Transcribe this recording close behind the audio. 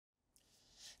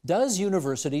Does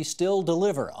university still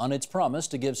deliver on its promise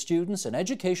to give students an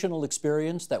educational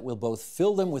experience that will both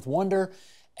fill them with wonder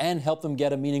and help them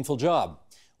get a meaningful job?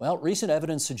 Well, recent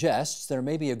evidence suggests there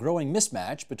may be a growing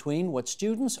mismatch between what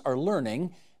students are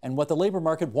learning and what the labor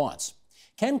market wants.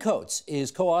 Ken Coates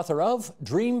is co-author of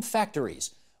Dream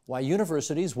Factories: Why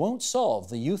Universities Won't Solve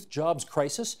the Youth Jobs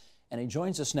Crisis, and he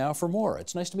joins us now for more.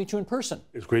 It's nice to meet you in person.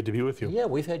 It's great to be with you. Yeah,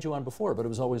 we've had you on before, but it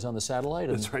was always on the satellite.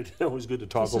 That's right. It was good to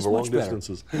talk over long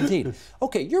distances. Indeed.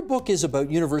 Okay, your book is about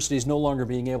universities no longer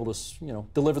being able to,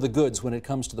 deliver the goods when it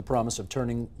comes to the promise of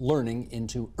turning learning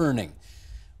into earning.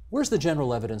 Where's the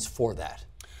general evidence for that?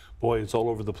 Boy, it's all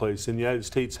over the place. In the United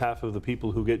States, half of the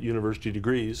people who get university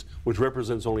degrees, which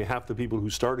represents only half the people who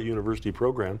start a university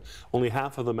program, only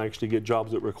half of them actually get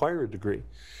jobs that require a degree.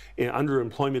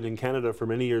 Underemployment in Canada for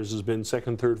many years has been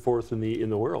second, third, fourth in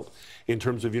the world in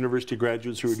terms of university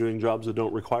graduates who are doing jobs that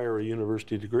don't require a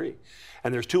university degree.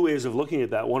 And there's two ways of looking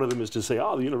at that. One of them is to say,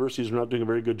 oh, the universities are not doing a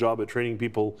very good job at training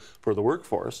people for the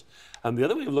workforce. And the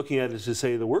other way of looking at it is to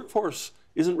say the workforce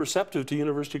isn't receptive to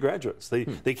university graduates.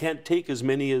 They can't take as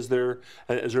many as they're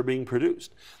being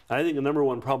produced. I think the number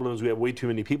one problem is we have way too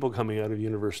many people coming out of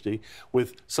university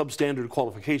with substandard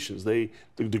qualifications. The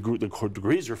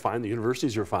degrees are fine, the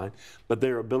universities are fine, but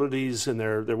their abilities and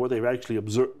what they've actually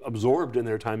absorbed in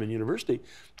their time in university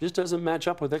just doesn't match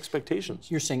up with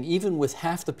expectations. You're saying even with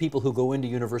half the people who go into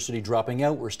university dropping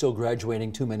out, we're still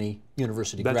graduating too many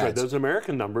university grads. That's right. Those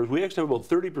American numbers. We actually have about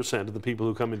 30% of the people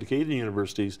who come into Canadian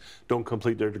universities don't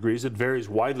complete their degrees. It varies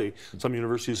widely. Some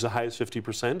universities as high as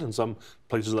 50%, and some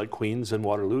places like Queen's and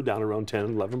Waterloo down around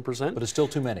 10, 11%. But it's still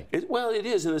too many. Well, it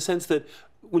is in the sense that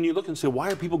when you look and say,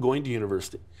 why are people going to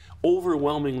university?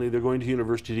 Overwhelmingly, they're going to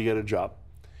university to get a job.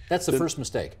 That's the first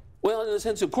mistake. Well, in a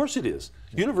sense, of course it is.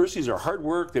 Universities are hard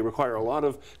work. They require a lot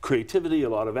of creativity, a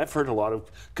lot of effort, a lot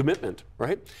of commitment,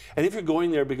 right? And if you're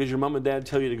going there because your mom and dad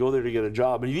tell you to go there to get a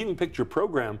job, and you even picked your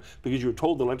program because you were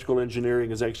told electrical engineering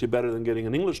is actually better than getting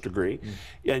an English degree,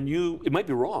 and it might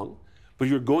be wrong, but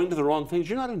you're going to the wrong things,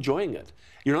 you're not enjoying it.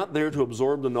 You're not there to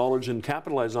absorb the knowledge and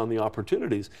capitalize on the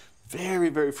opportunities. Very,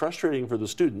 very frustrating for the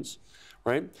students.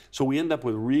 Right? So we end up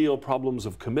with real problems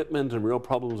of commitment and real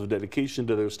problems of dedication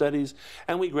to their studies.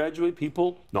 And we graduate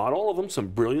people, not all of them, some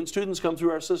brilliant students come through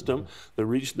our system. The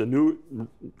new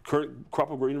current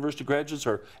crop of university graduates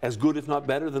are as good, if not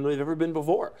better, than they've ever been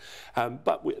before.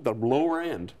 But the lower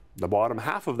end, the bottom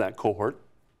half of that cohort,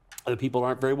 the people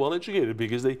aren't very well educated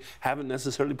because they haven't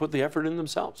necessarily put the effort in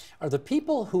themselves. Are the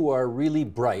people who are really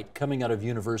bright coming out of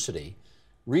university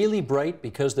really bright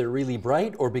because they're really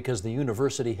bright, or because the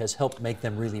university has helped make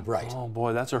them really bright? Oh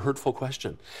boy, that's a hurtful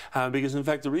question. Because in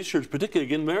fact the research, particularly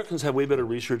again, Americans have way better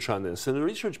research on this, and the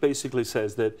research basically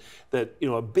says that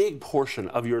a big portion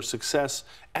of your success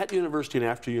at university and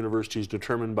after university is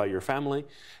determined by your family,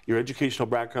 your educational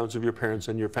backgrounds of your parents,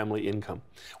 and your family income.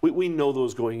 We know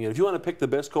those going in. If you want to pick the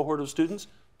best cohort of students,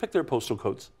 pick their postal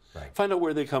codes. Right. Find out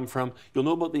where they come from. You'll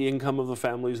know about the income of the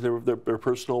families, their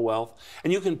personal wealth,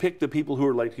 and you can pick the people who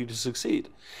are likely to succeed.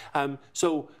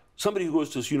 So somebody who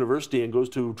goes to this university and goes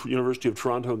to University of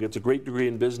Toronto and gets a great degree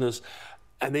in business,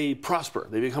 and they prosper,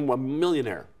 they become a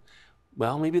millionaire.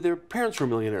 Well, maybe their parents were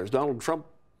millionaires. Donald Trump's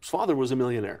father was a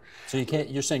millionaire. So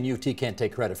you're saying U of T can't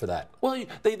take credit for that? Well,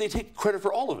 they take credit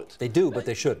for all of it. They do, but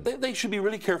they shouldn't. They should be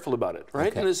really careful about it,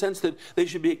 right? Okay. In the sense that they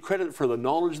should be credit for the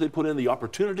knowledge they put in, the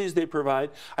opportunities they provide.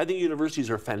 I think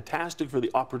universities are fantastic for the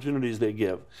opportunities they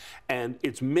give, and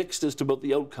it's mixed as to about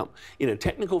the outcome. In a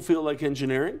technical field like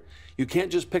engineering, you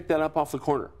can't just pick that up off the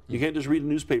corner. You can't just read a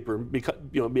newspaper and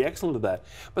be excellent at that.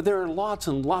 But there are lots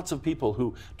and lots of people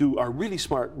who are really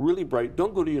smart, really bright,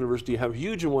 don't go to university, have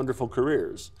huge and wonderful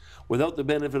careers without the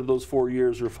benefit of those 4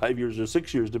 years or 5 years or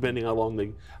 6 years, depending how long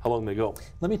they go.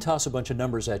 Let me toss a bunch of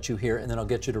numbers at you here, and then I'll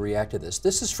get you to react to this.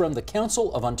 This is from the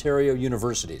Council of Ontario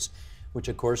Universities, which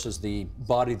of course is the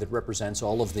body that represents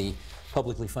all of the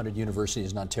publicly funded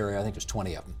universities in Ontario. I think there's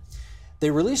 20 of them. They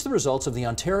released the results of the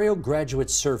Ontario Graduate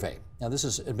Survey. Now, this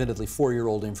is admittedly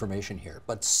 4-year-old information here,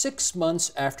 but 6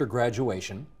 months after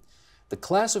graduation, the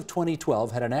class of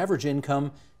 2012 had an average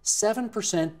income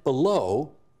 7%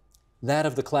 below that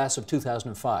of the class of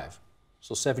 2005,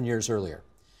 so 7 years earlier.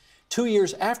 2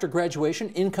 years after graduation,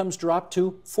 incomes dropped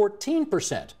to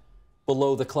 14%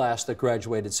 below the class that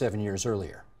graduated 7 years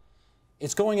earlier.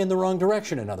 It's going in the wrong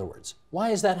direction, in other words. Why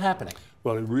is that happening?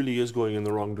 Well, it really is going in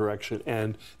the wrong direction,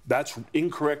 and that's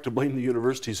incorrect to blame the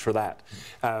universities for that,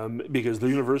 because the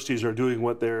universities are doing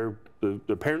what their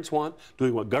parents want,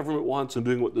 doing what government wants, and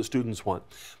doing what the students want.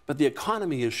 But the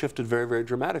economy has shifted very, very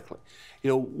dramatically. You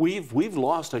know, we've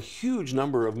lost a huge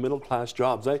number of middle-class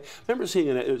jobs. I remember seeing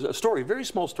a story, a very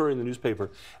small story in the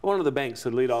newspaper. One of the banks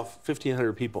had laid off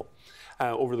 1,500 people.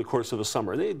 Over the course of a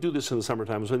summer. They do this in the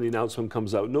summertime when the announcement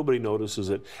comes out. Nobody notices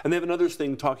it. And they have another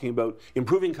thing talking about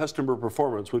improving customer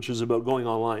performance, which is about going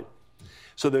online.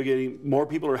 So they're getting, more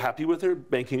people are happy with their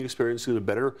banking experience, with a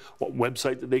better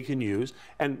website that they can use,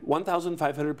 and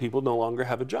 1,500 people no longer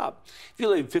have a job. If you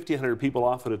laid 1,500 people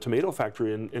off at a tomato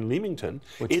factory in Leamington,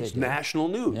 it's national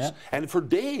news. Yeah. And for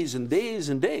days and days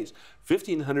and days,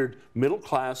 1,500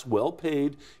 middle-class,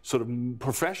 well-paid sort of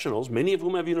professionals, many of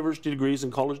whom have university degrees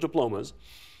and college diplomas,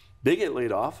 they get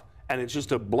laid off. And it's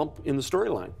just a blump in the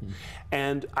storyline.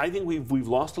 And I think we've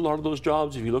lost a lot of those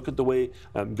jobs. If you look at the way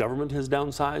government has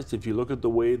downsized, if you look at the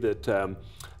way that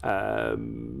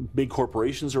big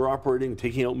corporations are operating,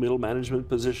 taking out middle management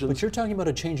positions. But you're talking about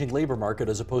a changing labor market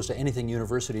as opposed to anything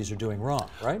universities are doing wrong,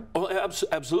 right? Oh,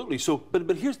 absolutely. So,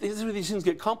 but here's where these things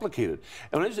get complicated.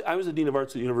 And when I was the Dean of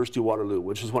Arts at the University of Waterloo,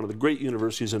 which is one of the great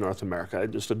universities in North America. I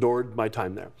just adored my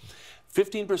time there.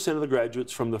 15% of the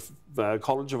graduates from the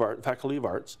College of Art, Faculty of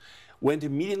Arts, went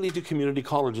immediately to community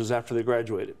colleges after they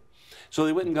graduated. So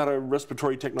they went and got a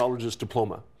respiratory technologist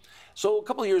diploma. So a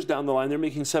couple of years down the line, they're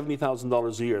making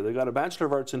 $70,000 a year. They got a Bachelor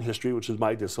of Arts in History, which is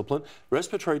my discipline,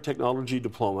 respiratory technology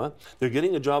diploma. They're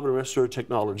getting a job in respiratory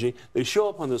technology. They show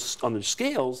up on the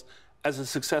scales as a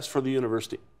success for the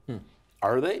university.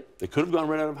 Are they? They could have gone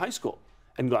right out of high school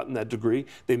and gotten that degree.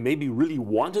 They maybe really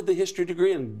wanted the history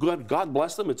degree, and God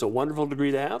bless them, it's a wonderful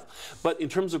degree to have. But in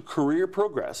terms of career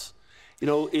progress, you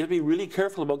know, you have to be really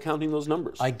careful about counting those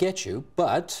numbers. I get you,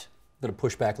 but I'm going to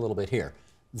push back a little bit here.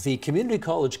 The community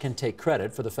college can take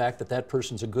credit for the fact that that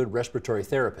person's a good respiratory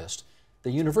therapist.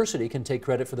 The university can take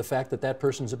credit for the fact that that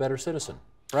person's a better citizen,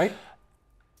 right?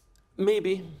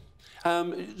 Maybe.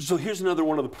 So here's another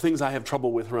one of the things I have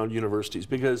trouble with around universities,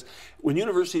 because when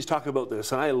universities talk about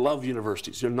this, and I love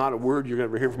universities, there's not a word you're going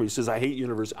to ever hear from me that says I hate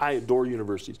universities. I adore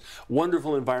universities.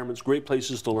 Wonderful environments, great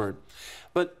places to learn.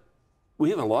 But we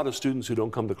have a lot of students who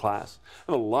don't come to class.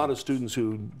 We have a lot of students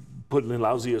who put in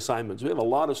lousy assignments. We have a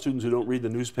lot of students who don't read the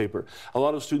newspaper. A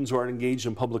lot of students who aren't engaged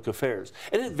in public affairs.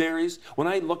 And it varies. When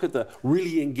I look at the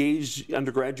really engaged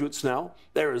undergraduates now,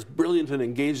 they're as brilliant and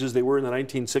engaged as they were in the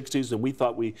 1960s, and we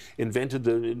thought we invented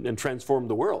and transformed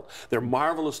the world. They're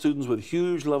marvelous students with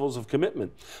huge levels of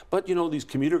commitment. But you know, these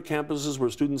commuter campuses where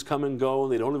students come and go,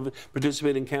 and they don't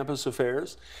participate in campus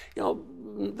affairs, you know,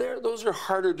 those are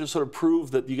harder to sort of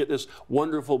prove that you get this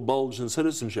wonderful bulge in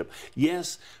citizenship.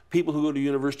 Yes, people who go to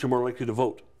university are more likely to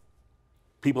vote.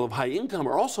 People of high income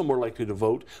are also more likely to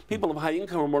vote. People of high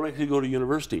income are more likely to go to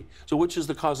university. So which is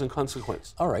the cause and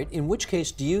consequence? All right. In which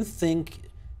case, do you think,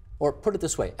 or put it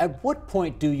this way, at what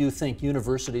point do you think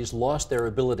universities lost their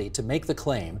ability to make the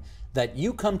claim that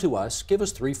you come to us, give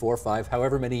us 3, 4, 5,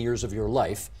 however many years of your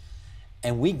life,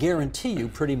 and we guarantee you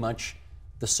pretty much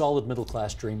the solid middle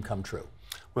class dream come true?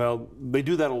 Well, they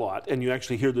do that a lot, and you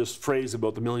actually hear this phrase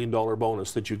about the $1 million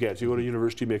bonus that you get. You go to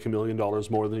university, you make $1 million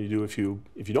more than you do if you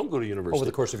don't go to university. Over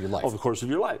the course of your life. Over the course of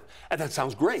your life. And that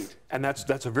sounds great, and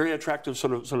that's a very attractive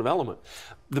sort of element.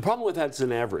 The problem with that is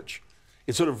an average.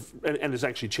 It's sort of, and it's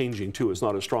actually changing too. It's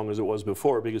not as strong as it was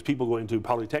before, because people going to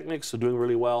polytechnics are doing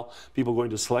really well. People going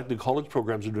to selected college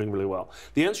programs are doing really well.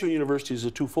 The answer in universities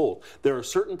is twofold. There are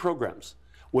certain programs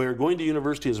where going to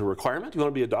university is a requirement. You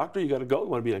want to be a doctor, you got to go. You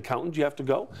want to be an accountant, you have to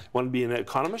go. You want to be an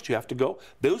economist, you have to go.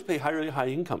 Those pay really high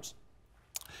incomes.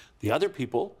 The other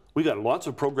people, we got lots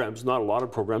of programs, not a lot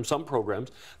of programs, some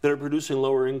programs that are producing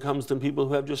lower incomes than people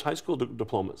who have just high school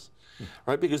diplomas,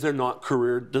 right? Because they're not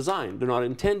career designed. They're not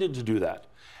intended to do that.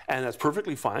 And that's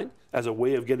perfectly fine as a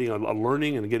way of getting a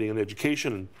learning and getting an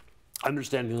education and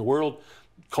understanding the world.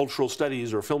 Cultural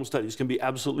studies or film studies can be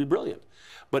absolutely brilliant.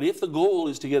 But if the goal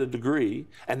is to get a degree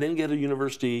and then get a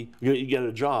university, you get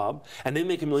a job, and then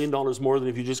make $1 million more than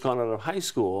if you just gone out of high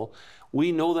school,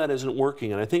 we know that isn't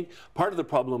working. And I think part of the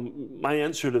problem, my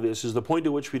answer to this, is the point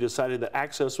at which we decided that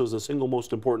access was the single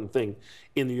most important thing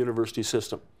in the university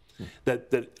system.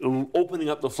 That opening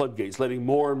up the floodgates, letting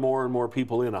more and more and more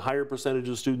people in, a higher percentage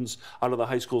of students out of the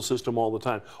high school system all the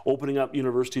time, opening up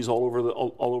universities all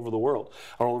over the world,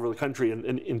 all over the country, and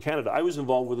in Canada. I was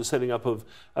involved with the setting up of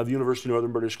the University of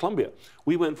Northern British Columbia.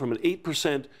 We went from an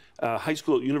 8% high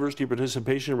school university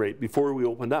participation rate before we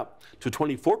opened up to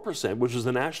 24%, which is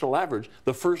the national average,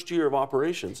 the first year of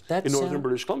operations in Northern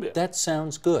British Columbia. That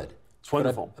sounds good. It's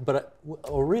wonderful.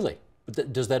 Oh, really?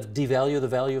 But does that devalue the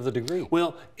value of the degree?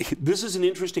 Well, this is an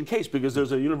interesting case because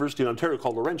there's a university in Ontario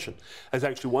called Laurentian. It's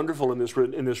actually wonderful in this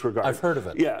regard. I've heard of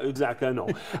it. Yeah, exactly. I know.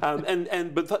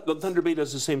 But Thunder Bay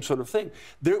does the same sort of thing.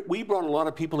 We brought a lot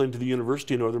of people into the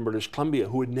university in Northern British Columbia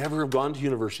who would never have gone to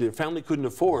university. Their family couldn't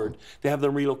afford to have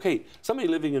them relocate. Somebody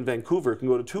living in Vancouver can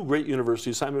go to two great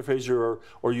universities, Simon Fraser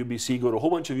or UBC, go to a whole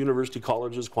bunch of university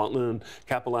colleges, Kwantlen and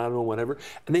Capilano and whatever,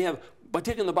 and they have, by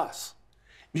taking the bus.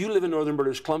 If you live in Northern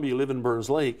British Columbia, you live in Burns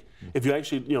Lake, if you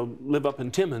actually live up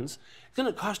in Timmins, it's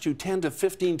going to cost you $10,000 to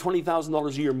 $15,000, $20,000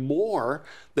 a year more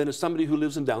than as somebody who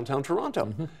lives in downtown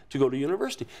Toronto to go to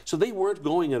university. So they weren't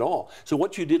going at all. So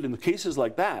what you did in the cases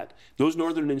like that, those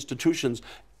northern institutions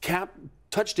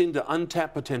touched into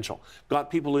untapped potential,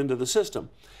 got people into the system.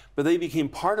 But they became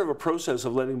part of a process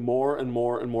of letting more and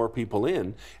more and more people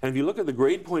in. And if you look at the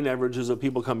grade point averages of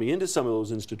people coming into some of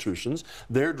those institutions,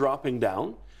 they're dropping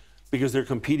down, because they're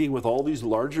competing with all these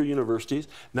larger universities.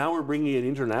 Now we're bringing in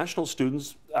international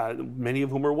students, many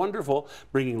of whom are wonderful,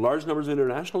 bringing large numbers of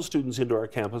international students into our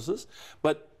campuses.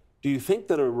 But do you think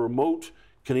that a remote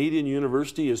Canadian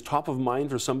university is top of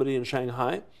mind for somebody in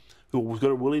Shanghai who was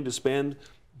willing to spend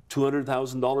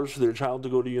 $200,000 for their child to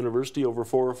go to university over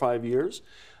 4 or 5 years?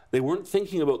 They weren't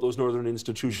thinking about those northern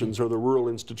institutions or the rural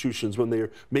institutions when they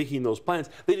were making those plans.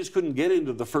 They just couldn't get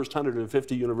into the first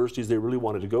 150 universities they really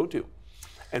wanted to go to.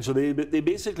 And so they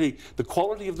basically, the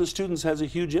quality of the students has a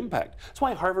huge impact. That's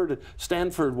why Harvard,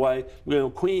 Stanford, why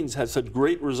Queens has such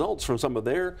great results from some of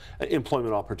their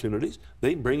employment opportunities.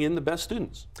 They bring in the best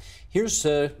students. Here's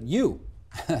you.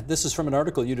 This is from an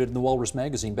article you did in the Walrus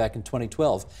magazine back in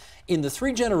 2012. In the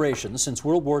 3 generations since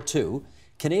World War II,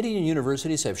 Canadian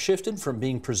universities have shifted from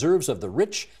being preserves of the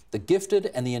rich, the gifted,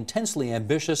 and the intensely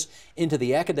ambitious into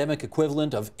the academic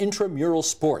equivalent of intramural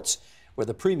sports, where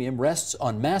the premium rests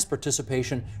on mass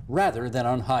participation rather than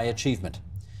on high achievement.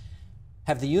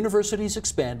 Have the universities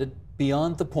expanded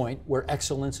beyond the point where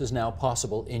excellence is now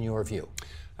possible, in your view?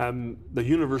 The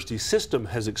university system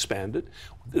has expanded.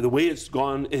 The way it's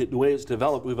gone, the way it's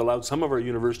developed, we've allowed some of our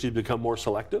universities to become more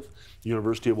selective. The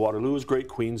University of Waterloo is great,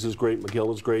 Queen's is great,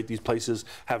 McGill is great. These places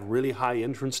have really high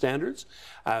entrance standards.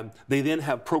 They then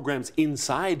have programs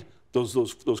inside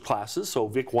those classes. So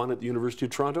Vic 1 at the University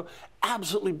of Toronto,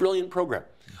 absolutely brilliant program.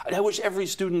 I wish every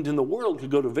student in the world could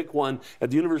go to Vic 1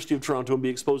 at the University of Toronto and be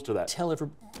exposed to that.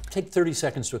 Take 30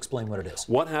 seconds to explain what it is.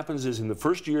 What happens is in the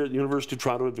first year at the University of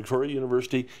Toronto, at Victoria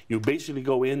University, you basically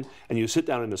go in and you sit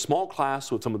down in a small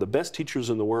class with some of the best teachers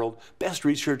in the world, best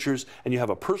researchers, and you have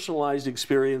a personalized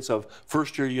experience of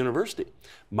first-year university.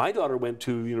 My daughter went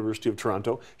to University of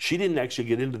Toronto. She didn't actually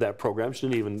get into that program. She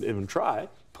didn't even try.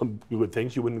 You would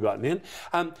think she wouldn't have gotten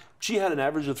in. She had an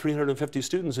average of 350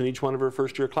 students in each one of her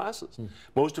first-year classes.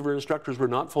 Most of her instructors were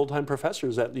not full-time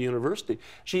professors at the university.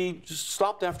 She just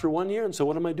stopped after 1 year and said,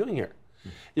 what am I doing here?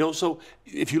 So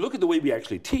if you look at the way we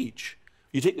actually teach,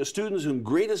 you take the students in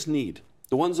greatest need,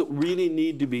 the ones that really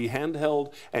need to be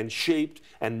handheld and shaped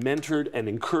and mentored and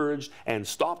encouraged and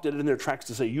stopped dead in their tracks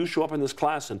to say, you show up in this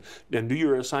class and do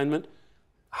your assignment.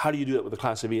 How do you do that with a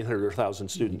class of 800 or 1,000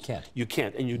 students? You can't. You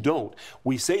can't, and you don't.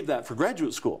 We save that for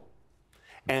graduate school.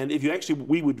 And if you actually,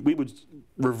 we would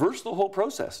reverse the whole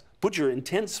process, put your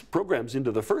intense programs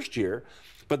into the first year,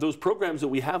 but those programs that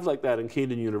we have like that in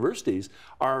Canadian universities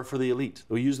are for the elite.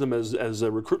 We use them as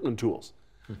recruitment tools.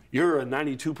 You're a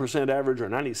 92% average or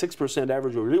 96%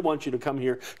 average. We really want you to come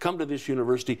here, come to this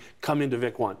university, come into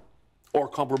Vic 1, or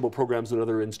comparable programs at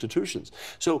other institutions.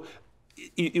 So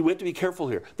you have to be careful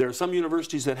here. There are some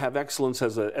universities that have excellence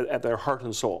at their heart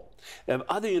and soul. They have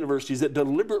other universities that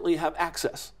deliberately have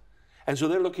access. And so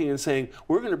they're looking and saying,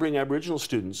 we're going to bring Aboriginal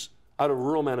students out of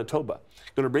rural Manitoba,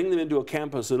 going to bring them into a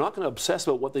campus. They're not going to obsess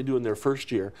about what they do in their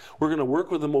first year. We're going to work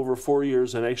with them over 4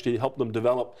 years and actually help them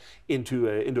develop into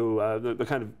the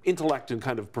kind of intellect and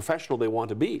kind of professional they want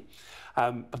to be.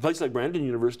 A place like Brandon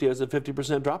University has a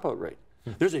 50% dropout rate.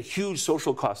 There's a huge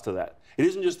social cost to that. It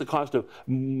isn't just the cost of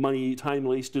money, time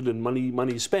wasted and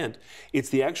money spent. It's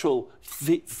the actual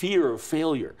fear of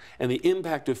failure and the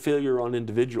impact of failure on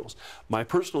individuals. My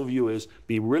personal view is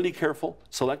be really careful,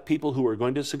 select people who are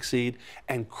going to succeed,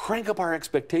 and crank up our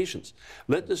expectations.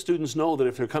 Let the students know that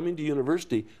if they're coming to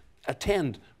university,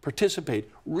 attend,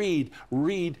 participate, read,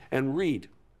 and read.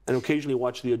 And occasionally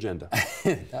watch the agenda.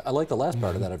 I like the last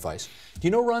part of that advice. Do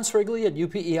you know Ron Srigley at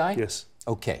UPEI? Yes.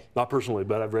 Okay. Not personally,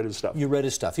 but I've read his stuff. You read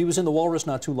his stuff. He was in the Walrus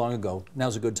not too long ago.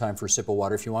 Now's a good time for a sip of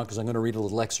water if you want, because I'm going to read a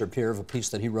little excerpt here of a piece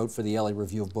that he wrote for the LA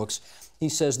Review of Books. He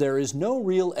says, there is no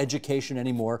real education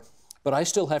anymore, but I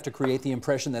still have to create the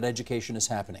impression that education is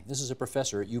happening. This is a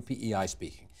professor at UPEI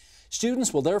speaking.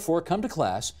 Students will therefore come to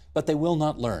class, but they will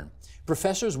not learn.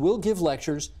 Professors will give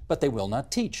lectures, but they will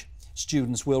not teach.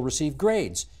 Students will receive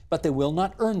grades, but they will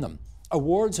not earn them.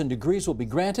 Awards and degrees will be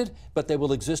granted, but they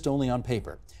will exist only on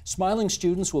paper. Smiling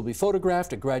students will be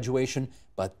photographed at graduation,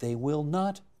 but they will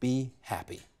not be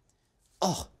happy.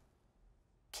 Oh,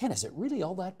 Ken, is it really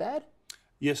all that bad?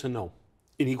 Yes and no,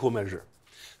 in equal measure.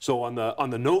 So on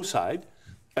the no side,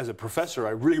 as a professor,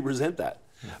 I really resent that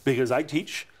because I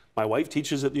teach. My wife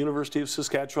teaches at the University of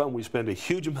Saskatchewan. We spend a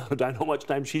huge amount of time, how much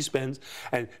time she spends.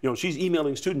 And she's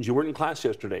emailing students. You weren't in class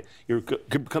yesterday. You're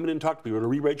coming in and talk to me. You're going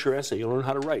to rewrite your essay. You'll learn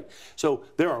how to write. So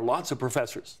there are lots of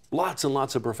professors, lots and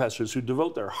lots of professors who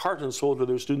devote their heart and soul to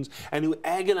their students and who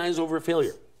agonize over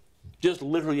failure. Just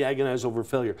literally agonize over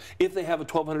failure. If they have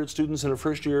 1,200 students in a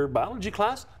first-year biology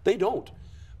class, they don't.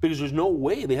 Because there's no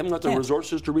way, they haven't got the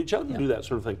resources to reach out and do that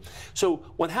sort of thing. So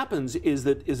what happens is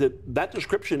that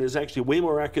description is actually way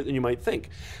more accurate than you might think.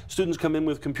 Students come in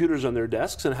with computers on their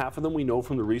desks, and half of them we know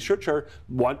from the research are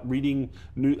reading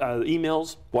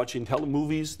emails, watching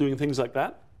movies, doing things like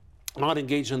that, not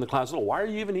engaged in the class at all. Why are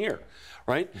you even here,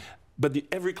 right? But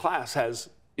every class has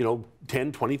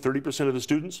 10, 20, 30% of the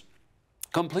students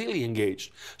completely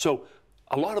engaged. So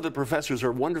a lot of the professors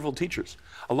are wonderful teachers.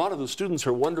 A lot of the students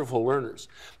are wonderful learners.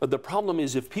 But the problem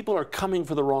is if people are coming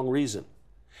for the wrong reason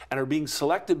and are being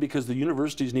selected because the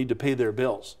universities need to pay their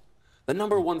bills, the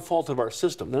number one fault of our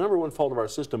system,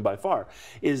 by far,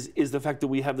 is the fact that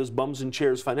we have this bums and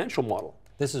chairs financial model.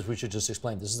 This is, we should just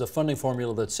explain, this is a funding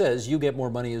formula that says you get more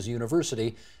money as a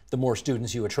university, the more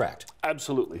students you attract.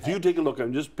 Absolutely. If you take a look,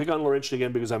 I'm just pick on Laurentian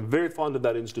again because I'm very fond of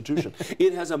that institution.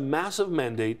 It has a massive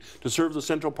mandate to serve the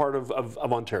central part of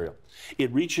Ontario.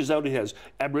 It reaches out, it has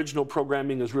Aboriginal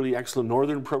programming, is really excellent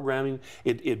Northern programming.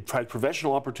 It provides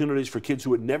professional opportunities for kids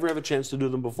who would never have a chance to do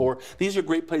them before. These are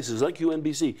great places like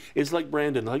UNBC, it's like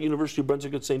Brandon, like University of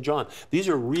Brunswick at St. John. These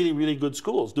are really, really good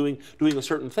schools doing a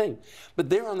certain thing. But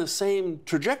they're on the same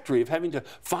trajectory of having to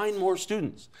find more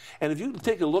students. And if you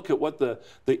take a look at what the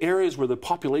areas where the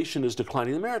population is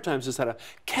declining, the Maritimes has had a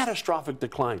catastrophic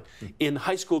decline in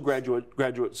high school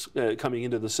graduates coming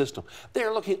into the system.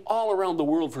 They're looking all around the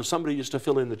world for somebody just to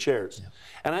fill in the chairs. Yeah.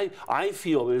 And I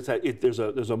feel that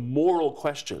there's a moral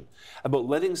question about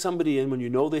letting somebody in when you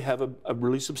know they have a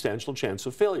really substantial chance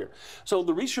of failure. So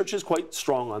the research is quite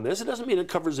strong on this. It doesn't mean it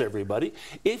covers everybody.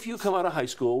 If you come out of high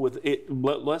school with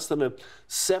less than a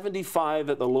 75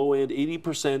 at the low end,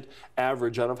 80%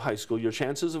 average out of high school, your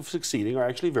chances of succeeding are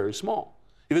actually very small.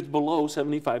 If it's below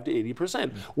 75 to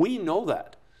 80%. We know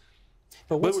that.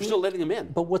 But we're still letting them in.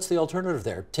 But what's the alternative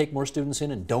there? Take more students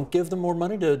in and don't give them more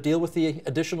money to deal with the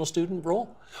additional student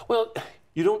role? Well,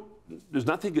 there's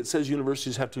nothing that says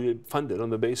universities have to be funded on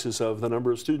the basis of the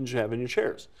number of students you have in your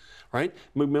chairs, right?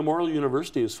 Memorial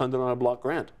University is funded on a block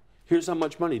grant. Here's how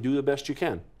much money, do the best you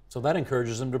can. So that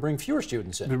encourages them to bring fewer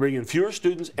students in. To bring in fewer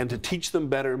students and to teach them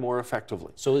better and more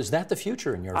effectively. So is that the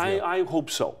future in your view? I hope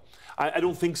so. I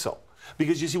don't think so.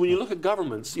 Because you see, when you look at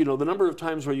governments, the number of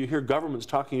times where you hear governments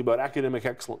talking about academic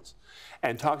excellence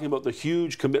and talking about the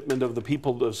huge commitment of the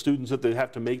people, the students that they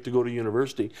have to make to go to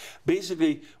university,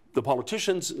 basically the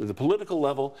politicians, the political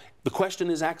level, the question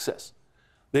is access.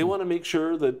 They want to make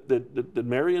sure that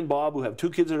Mary and Bob, who have 2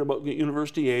 kids that are about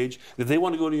university age, if they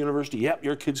want to go to university, yep,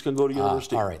 your kids can go to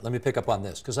university. All right, let me pick up on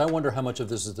this, because I wonder how much of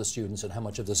this is the students and how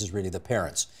much of this is really the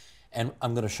parents. And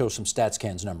I'm going to show some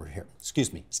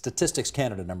Statistics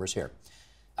Canada numbers here.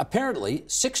 Apparently,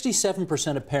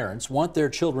 67% of parents want their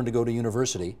children to go to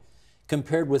university,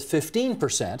 compared with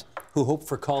 15% who hope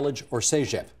for college or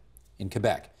cégep in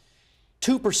Quebec.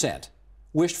 2%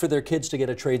 wished for their kids to get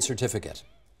a trade certificate.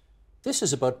 This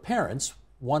is about parents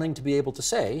wanting to be able to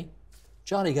say,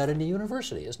 Johnny got into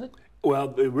university, isn't it? Well,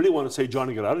 they really want to say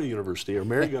Johnny got out of university or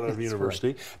Mary got out of university.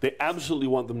 Right. They absolutely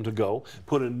want them to go,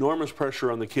 put enormous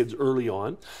pressure on the kids early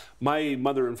on. My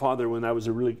mother and father, when I was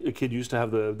a kid, used to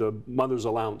have the mother's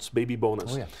allowance, baby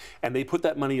bonus. Oh, yeah. And they put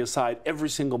that money aside every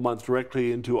single month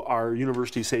directly into our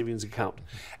university savings account.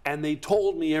 And they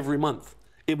told me every month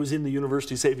it was in the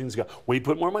university savings account. We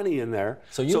put more money in there.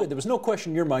 So there was no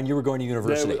question in your mind you were going to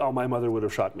university. My mother would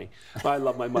have shot me. I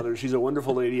love my mother. She's a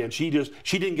wonderful lady, and she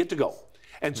didn't get to go.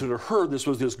 And so to her, this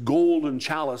was this golden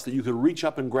chalice that you could reach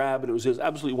up and grab, and it was this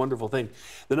absolutely wonderful thing.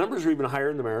 The numbers are even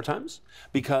higher in the Maritimes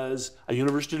because a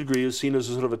university degree is seen as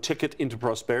a sort of a ticket into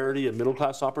prosperity and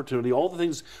middle-class opportunity, all the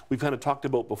things we've kind of talked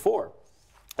about before.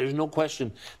 There's no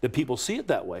question that people see it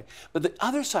that way. But the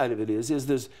other side of it is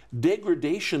this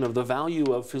degradation of the value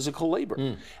of physical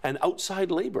labor and outside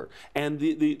labor and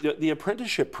the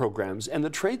apprenticeship programs and the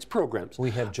trades programs.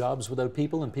 We have jobs without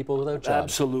people and people without jobs.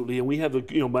 Absolutely. And we have,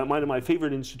 one of my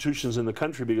favorite institutions in the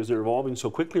country, because they're evolving so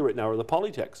quickly right now, are the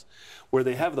polytechs, where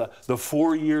they have the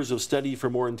 4 years of study for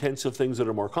more intensive things that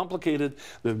are more complicated,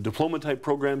 the diploma type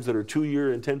programs that are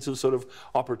 2-year intensive sort of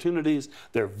opportunities.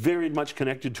 They're very much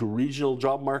connected to regional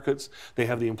job markets. They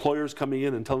have the employers coming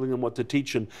in and telling them what to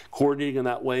teach and coordinating in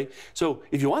that way. So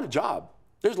if you want a job,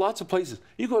 there's lots of places.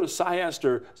 You go to SciEst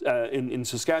or in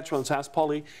Saskatchewan,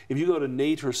 SaskPoly. If you go to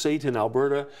NAIT or SAIT in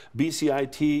Alberta,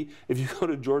 BCIT, if you go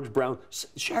to George Brown,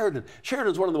 Sheridan.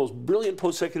 Sheridan's one of the most brilliant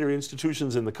post-secondary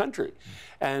institutions in the country.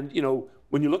 And,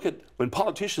 when you look at when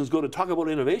politicians go to talk about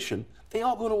innovation, they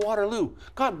all go to Waterloo.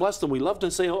 God bless them. We love to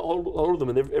say hello to them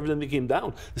and everything that came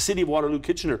down. The city of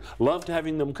Waterloo-Kitchener loved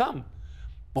having them come.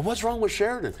 But what's wrong with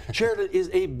Sheridan? Sheridan is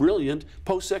a brilliant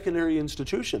post-secondary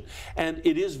institution. And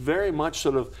it is very much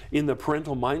sort of in the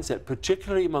parental mindset,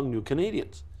 particularly among new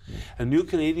Canadians. And new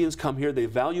Canadians come here, they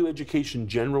value education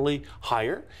generally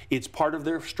higher. It's part of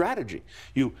their strategy.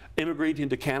 You immigrate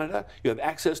into Canada, you have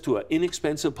access to an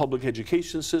inexpensive public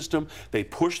education system. They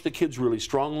push the kids really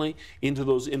strongly into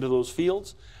those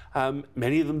fields.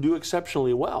 Many of them do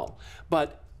exceptionally well.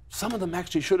 But some of them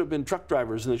actually should have been truck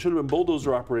drivers, and they should have been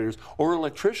bulldozer operators or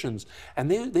electricians, and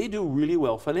they do really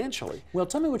well financially. Well,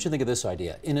 tell me what you think of this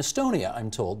idea. In Estonia, I'm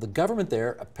told, the government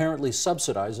there apparently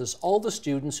subsidizes all the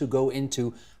students who go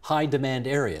into high-demand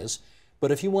areas, but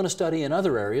if you want to study in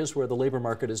other areas where the labor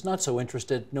market is not so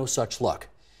interested, no such luck.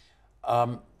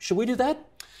 Should we do that?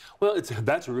 Well,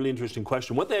 that's a really interesting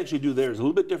question. What they actually do there is a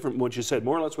little bit different from what you said,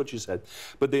 more or less what you said,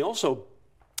 but they also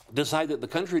decide that the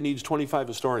country needs 25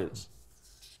 historians.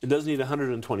 It doesn't need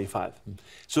 125.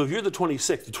 So if you're the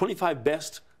 26th, the 25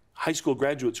 best high school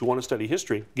graduates who want to study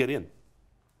history, get in.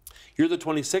 You're the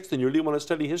 26th and you really want to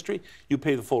study history, you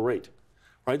pay the full rate.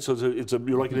 Right? So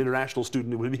you're like an international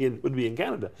student who would be in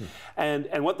Canada.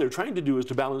 And what they're trying to do is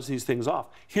to balance these things off.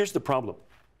 Here's the problem.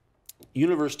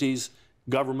 Universities,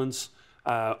 governments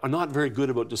are not very good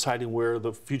about deciding where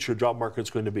the future job market is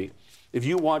going to be. If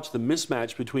you watch the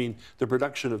mismatch between the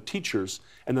production of teachers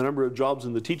and the number of jobs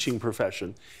in the teaching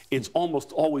profession, it's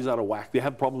almost always out of whack. They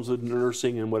have problems with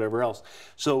nursing and whatever else.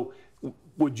 So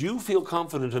would you feel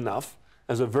confident enough,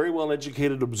 as a very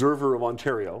well-educated observer of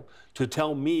Ontario, to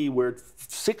tell me where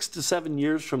 6 to 7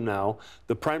 years from now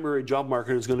the primary job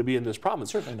market is going to be in this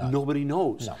province? Certainly not. Nobody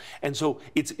knows. No. And so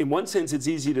it's, in one sense, it's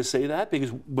easy to say that,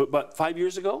 because but 5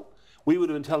 years ago, we would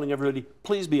have been telling everybody,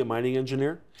 please be a mining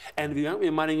engineer. And if you aren't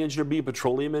a mining engineer, be a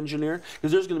petroleum engineer,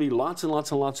 because there's going to be lots and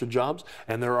lots and lots of jobs,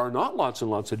 and there are not lots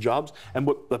and lots of jobs. And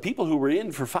the people who were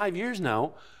in for 5 years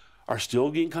now are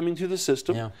still coming through the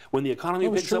system. Yeah. When the economy picks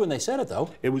up. It was true when they said it, though.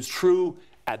 It was true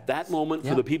at that moment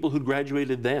for the people who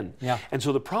graduated then. Yeah. And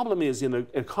so the problem is, in an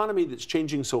economy that's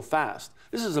changing so fast,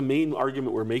 this is a main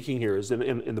argument we're making here is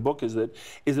in the book, is that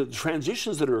the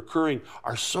transitions that are occurring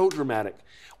are so dramatic.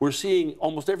 We're seeing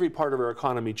almost every part of our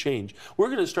economy change. We're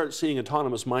going to start seeing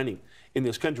autonomous mining in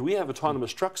this country. We have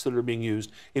autonomous trucks that are being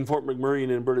used in Fort McMurray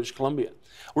and in British Columbia.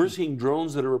 We're seeing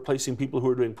drones that are replacing people who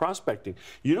are doing prospecting.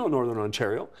 You know Northern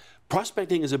Ontario.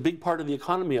 Prospecting is a big part of the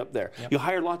economy up there. Yep. You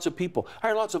hire lots of people,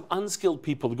 hire lots of unskilled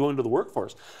people to go into the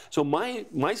workforce. So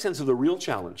my sense of the real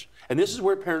challenge, and this is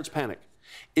where parents panic,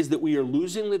 is that we are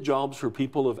losing the jobs for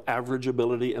people of average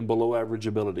ability and below average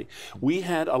ability. We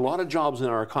had a lot of jobs in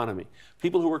our economy.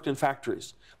 People who worked in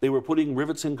factories. They were putting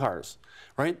rivets in cars,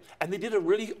 right? And they did a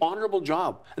really honorable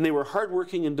job. And they were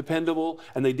hardworking and dependable,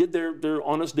 and they did their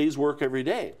honest day's work every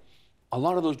day. A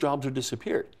lot of those jobs have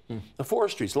disappeared. The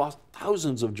forestry's lost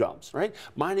thousands of jobs, right?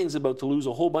 Mining's about to lose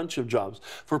a whole bunch of jobs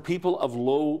for people of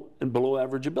low and below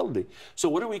average ability. So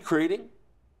what are we creating?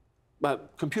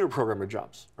 Computer programmer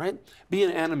jobs, right? Be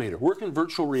an animator, work in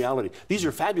virtual reality. These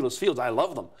are fabulous fields, I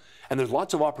love them. And there's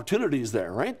lots of opportunities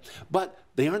there, right? But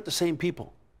they aren't the same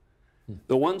people.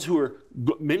 The ones who are,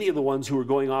 many of the ones who are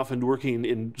going off and working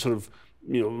in sort of,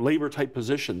 labor type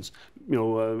positions,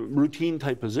 routine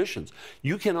type positions.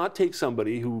 You cannot take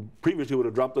somebody who previously would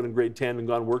have dropped out in grade 10 and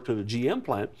gone and worked at a GM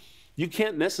plant. You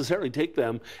can't necessarily take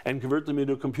them and convert them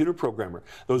into a computer programmer.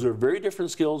 Those are very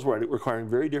different skills requiring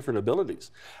very different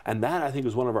abilities. And that, I think,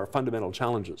 is one of our fundamental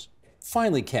challenges.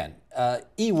 Finally, Ken,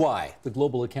 EY, the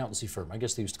global accountancy firm, I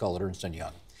guess they used to call it Ernst &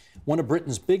 Young, one of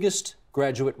Britain's biggest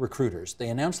graduate recruiters. They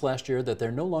announced last year that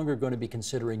they're no longer going to be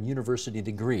considering university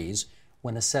degrees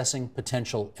when assessing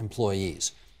potential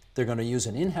employees. They're going to use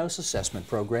an in-house assessment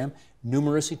program,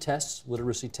 numeracy tests,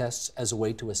 literacy tests, as a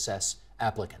way to assess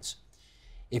applicants.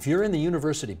 If you're in the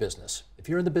university business, if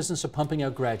you're in the business of pumping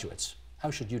out graduates,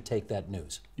 how should you take that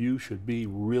news? You should be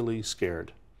really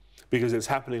scared, because it's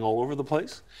happening all over the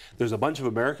place. There's a bunch of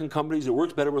American companies. It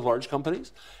works better with large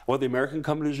companies. What the American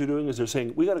companies are doing is they're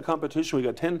saying, we got a competition, we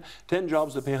got 10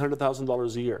 jobs that pay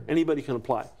 $100,000 a year. Anybody can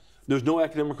apply. There's no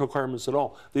academic requirements at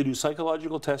all. They do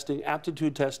psychological testing,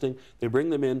 aptitude testing. They bring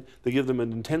them in. They give them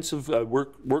an intensive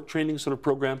work training sort of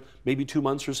program, maybe 2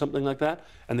 months or something like that,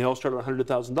 and they all start at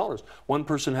 $100,000. One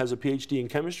person has a PhD in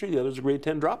chemistry, the other's a grade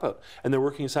 10 dropout, and they're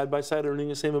working side by side earning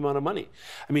the same amount of money.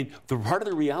 I mean, the part of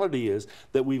the reality is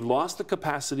that we've lost the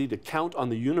capacity to count on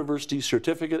the university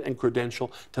certificate and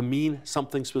credential to mean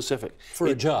something specific. For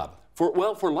a job.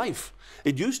 For life.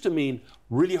 It used to mean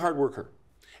really hard worker,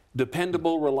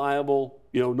 dependable, reliable,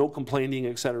 no complaining,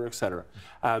 et cetera, et cetera.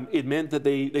 It meant that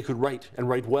they could write and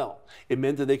write well. It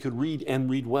meant that they could read and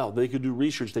read well. They could do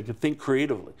research. They could think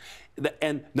creatively.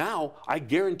 And now, I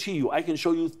guarantee you, I can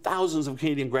show you thousands of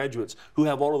Canadian graduates who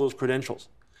have all of those credentials.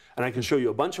 And I can show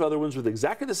you a bunch of other ones with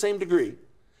exactly the same degree,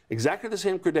 exactly the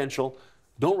same credential,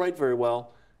 don't write very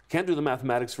well, can't do the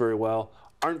mathematics very well,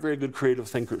 aren't very good creative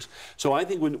thinkers. So I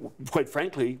think, quite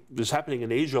frankly, this is happening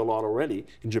in Asia a lot already,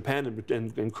 in Japan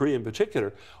and Korea in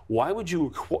particular. Why would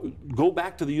you go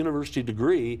back to the university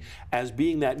degree as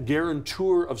being that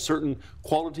guarantor of certain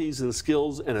qualities and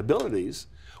skills and abilities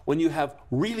when you have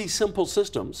really simple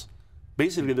systems?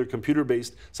 Basically, they're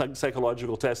computer-based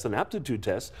psychological tests and aptitude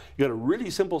tests. You got a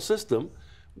really simple system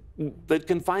that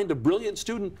can find a brilliant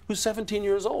student who's 17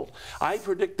 years old. I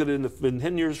predict that in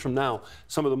 10 years from now,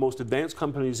 some of the most advanced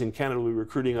companies in Canada will be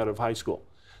recruiting out of high school.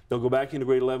 They'll go back into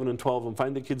grade 11 and 12 and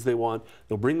find the kids they want.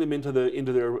 They'll bring them into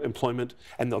their employment,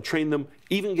 and they'll train them,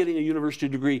 even getting a university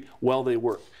degree while they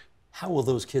work. How will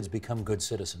those kids become good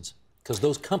citizens? Because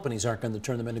those companies aren't going to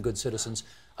turn them into good citizens.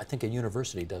 I think a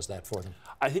university does that for them.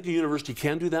 I think a university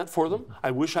can do that for them.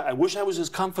 I wish I was as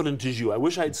confident as you. I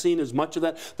wish I'd seen as much of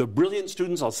that. The brilliant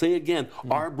students, I'll say again,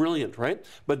 are brilliant, right?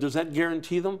 But does that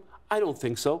guarantee them? I don't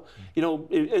think so.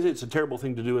 It's a terrible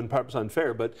thing to do and perhaps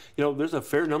unfair, but there's a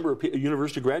fair number of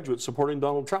university graduates supporting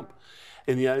Donald Trump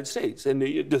in the United States. And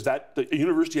the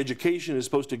university education is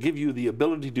supposed to give you the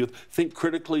ability to think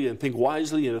critically and think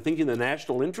wisely and think in the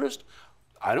national interest?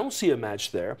 I don't see a match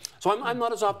there. So I'm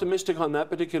not as optimistic on that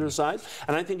particular side.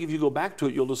 And I think if you go back to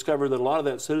it, you'll discover that a lot of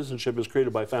that citizenship is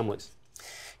created by families.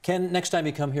 Ken, next time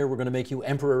you come here, we're going to make you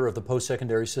emperor of the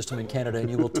post-secondary system in Canada, and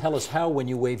you will tell us how, when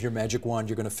you wave your magic wand,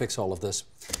 you're going to fix all of this.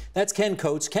 That's Ken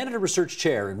Coates, Canada Research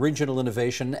Chair in Regional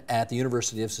Innovation at the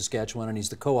University of Saskatchewan, and he's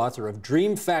the co-author of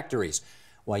Dream Factories,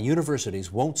 Why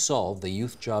Universities Won't Solve the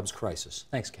Youth Jobs Crisis.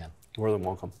 Thanks, Ken. More than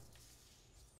welcome.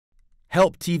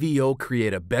 Help TVO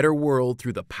create a better world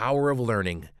through the power of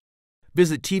learning.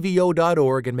 Visit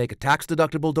TVO.org and make a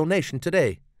tax-deductible donation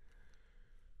today.